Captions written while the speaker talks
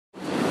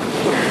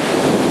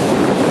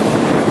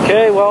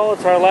Okay, well,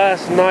 it's our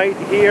last night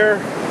here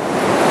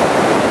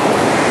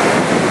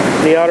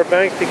in the Outer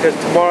Banks because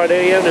tomorrow at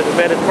 8 a.m. there's a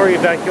mandatory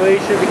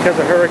evacuation because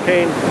of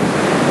Hurricane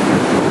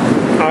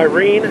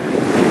Irene.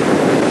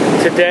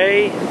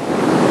 Today,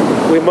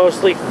 we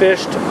mostly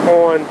fished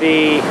on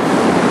the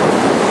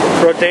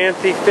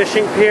Rodanthe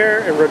fishing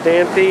pier in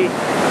Rodanthe,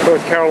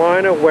 North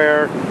Carolina,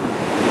 where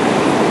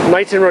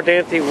Nights in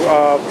Rodanthe,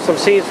 some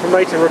scenes from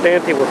Nights in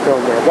Rodanthe were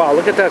filmed there. Wow,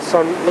 look at that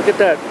sun, look at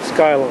that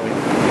skyline.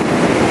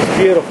 It's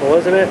beautiful,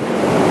 isn't it?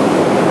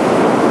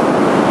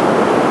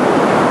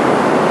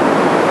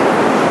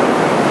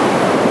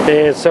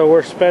 And so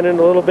we're spending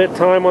a little bit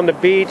time on the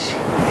beach.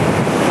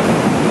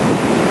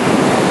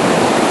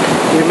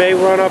 We may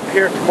run up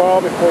here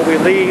tomorrow before we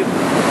leave.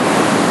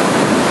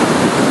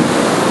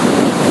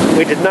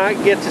 We did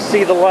not get to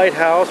see the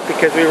lighthouse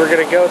because we were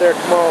going to go there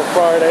tomorrow,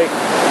 Friday,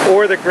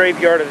 or the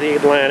graveyard of the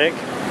Atlantic.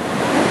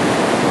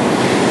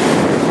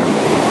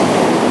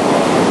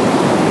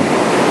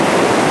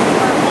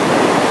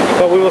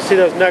 But we will see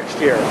those next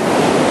year.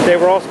 They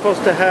were all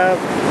supposed to have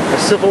a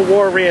Civil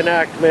War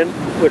reenactment,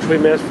 which we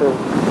missed for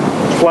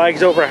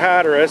Flags Over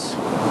Hatteras.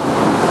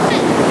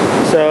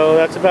 So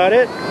that's about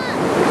it.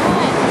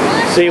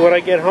 See, when I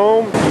get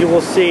home, you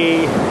will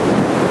see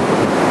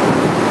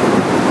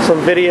some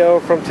video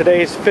from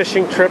today's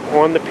fishing trip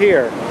on the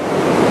pier.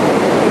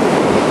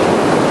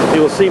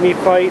 You will see me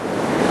fight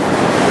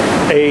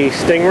a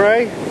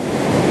stingray.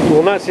 You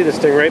will not see the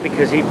stingray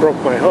because he broke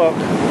my hook.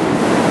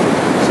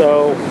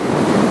 So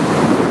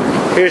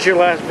here's your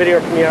last video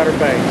from the Outer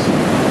Banks.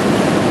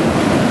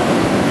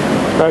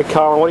 Alright,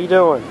 Colin, what are you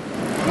doing?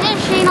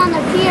 Fishing on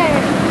the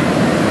pier.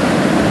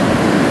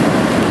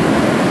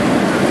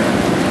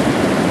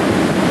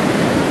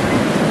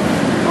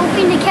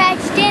 Hoping to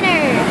catch dinner.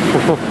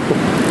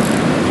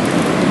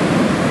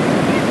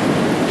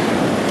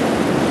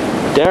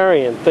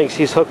 Darian thinks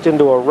he's hooked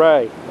into a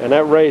ray, and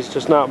that ray's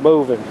just not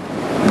moving.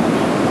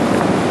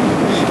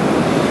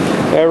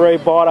 That ray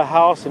bought a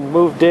house and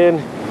moved in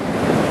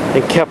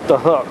and kept the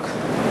hook.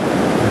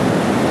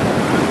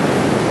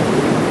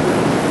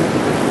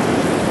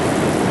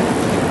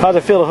 How'd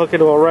it feel to hook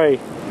into a ray,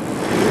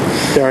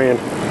 Darian?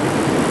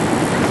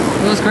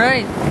 It was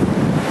great.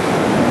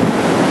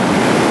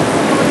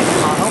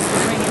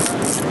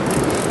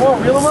 Whoa,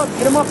 reel him up,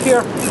 get him up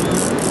here.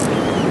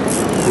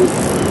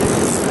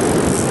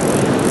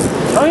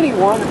 Tiny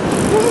one.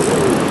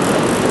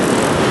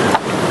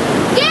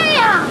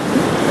 Yeah!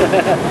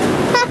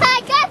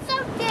 I got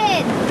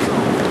something!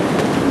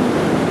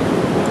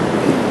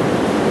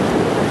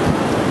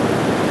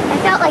 I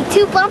felt like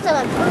 2 bumps and I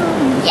went,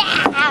 boom,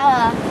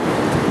 yeah!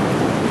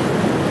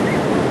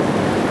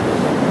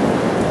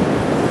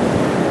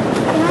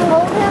 Can I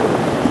hold him?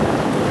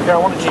 Here,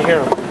 why don't you hear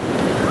him?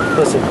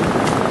 Listen.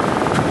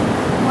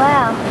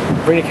 Wow.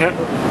 Bring the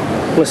camera.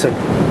 Listen.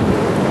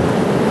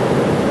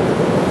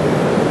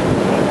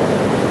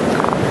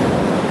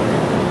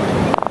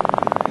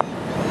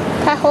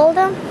 Can I hold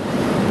him?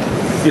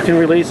 You can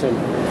release him.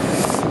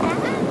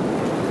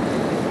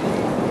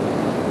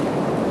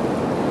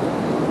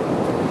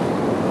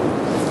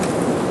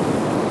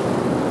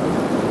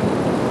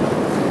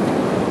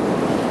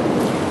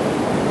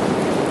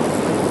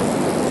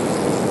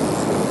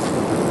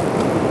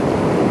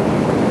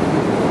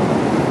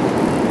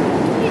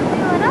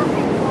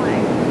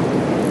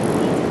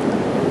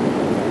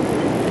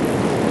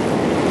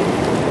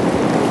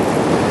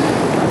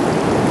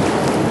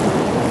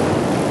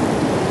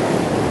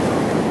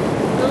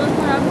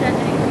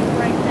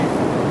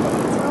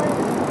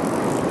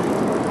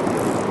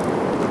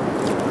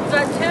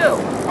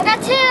 I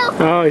got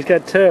 2. Oh, he's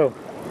got 2.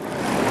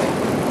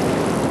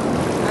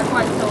 That's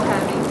why it's so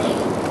heavy.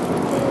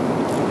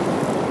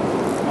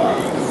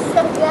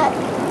 So good.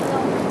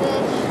 Some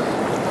fish.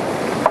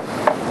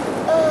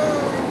 Oh,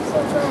 so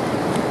good.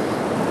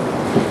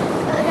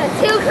 I got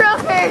 2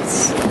 croakers.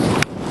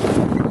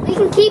 We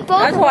can keep both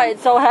That's of why them.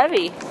 it's so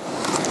heavy.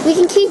 We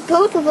can keep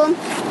both of them.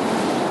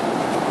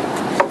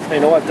 Hey,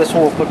 you know what? This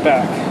one we'll put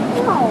back.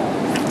 No.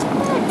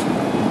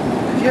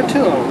 You have 2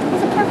 of them.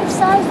 It's a perfect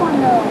size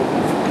one though.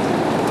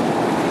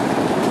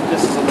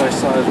 This is a nice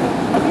size one.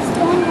 It's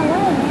going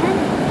away, man.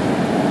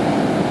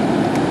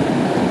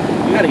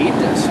 You gotta eat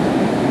this. I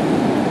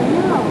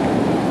know.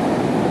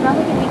 It's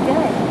probably gonna be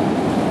good.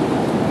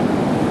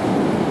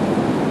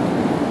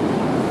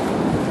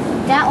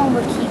 That one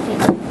we're keeping.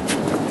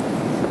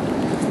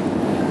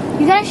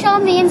 You gotta show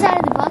him the inside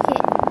of the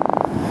bucket.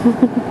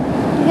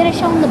 You gotta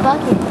show him the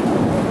bucket.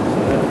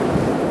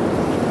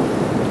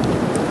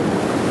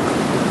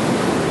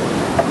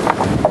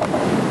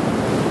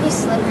 He's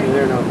slippery.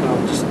 There, no,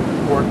 just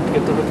work,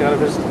 get the hook out of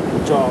his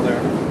jaw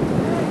there.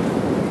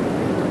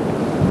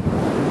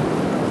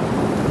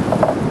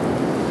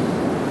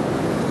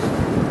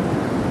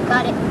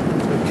 Got it.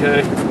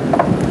 Okay.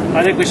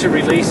 I think we should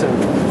release him.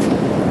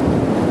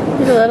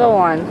 He's a little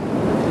one.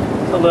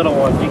 The little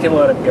one. You can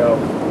let him go.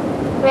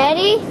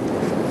 Ready?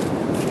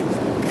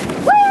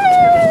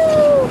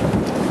 Woo!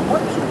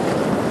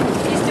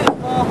 He's too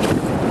small.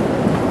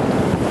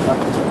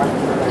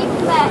 Keep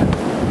him back.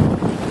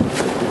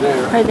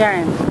 Hey,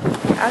 Darren.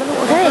 Get out of the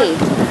way.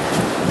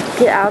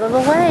 Get out of the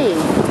way.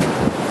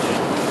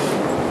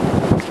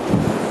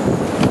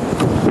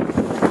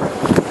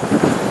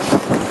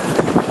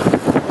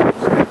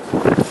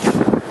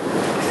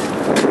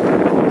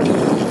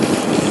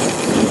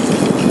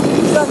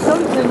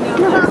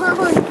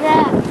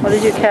 What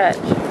did you catch?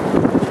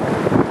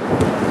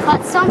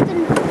 Caught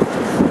something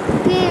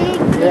big.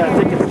 Yeah, I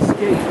think it's a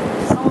skate.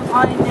 Someone's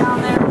hiding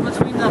down there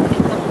between the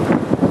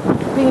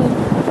things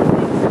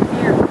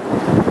here.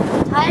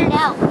 Tired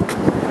out.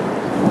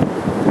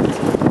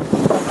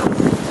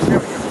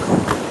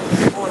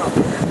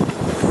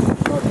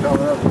 Start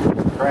coming up,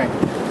 crank.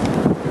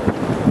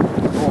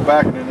 Going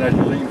back and then as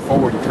you lean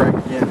forward, you crank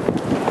again.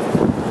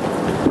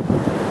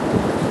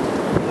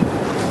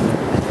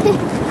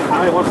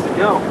 Now he wants to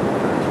go.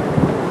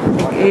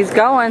 He's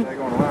going. They're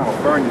going around,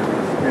 it'll burn you.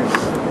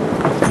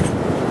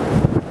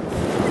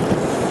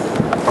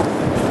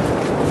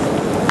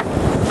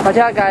 Watch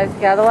out, guys.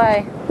 Get out of the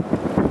way.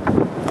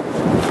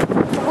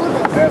 Hold it.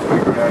 Last week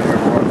we were down here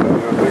for one of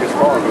the biggest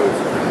car boats.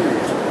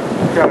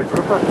 Got a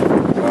grouper?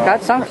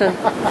 Got something.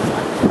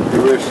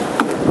 You wish.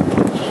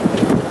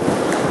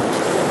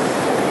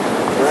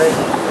 Right.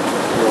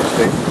 Real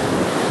steep.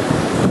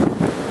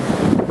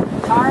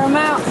 Tire him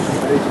out.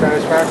 These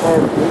Spanish mackerel,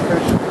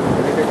 bluefish,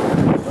 anything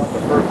on the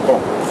first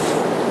boat.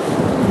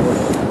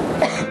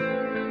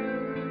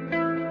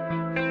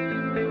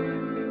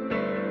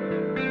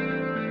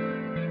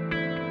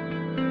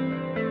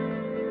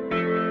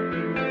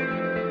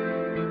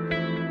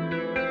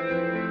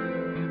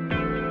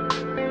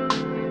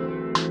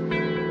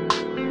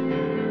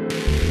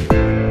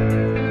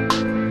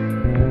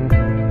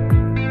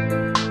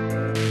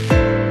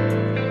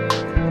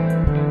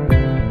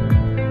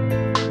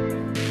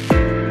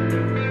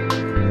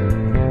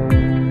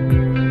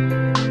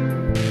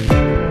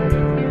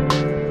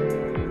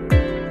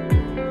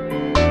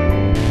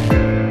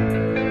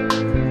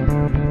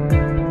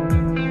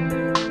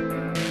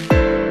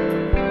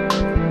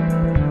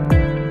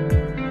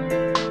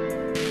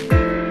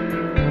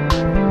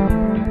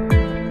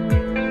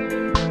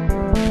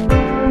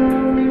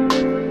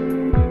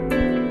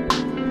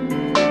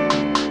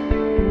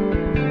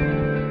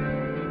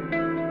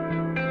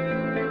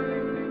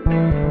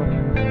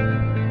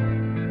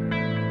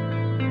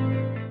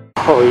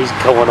 Oh, he's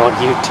going on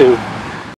YouTube.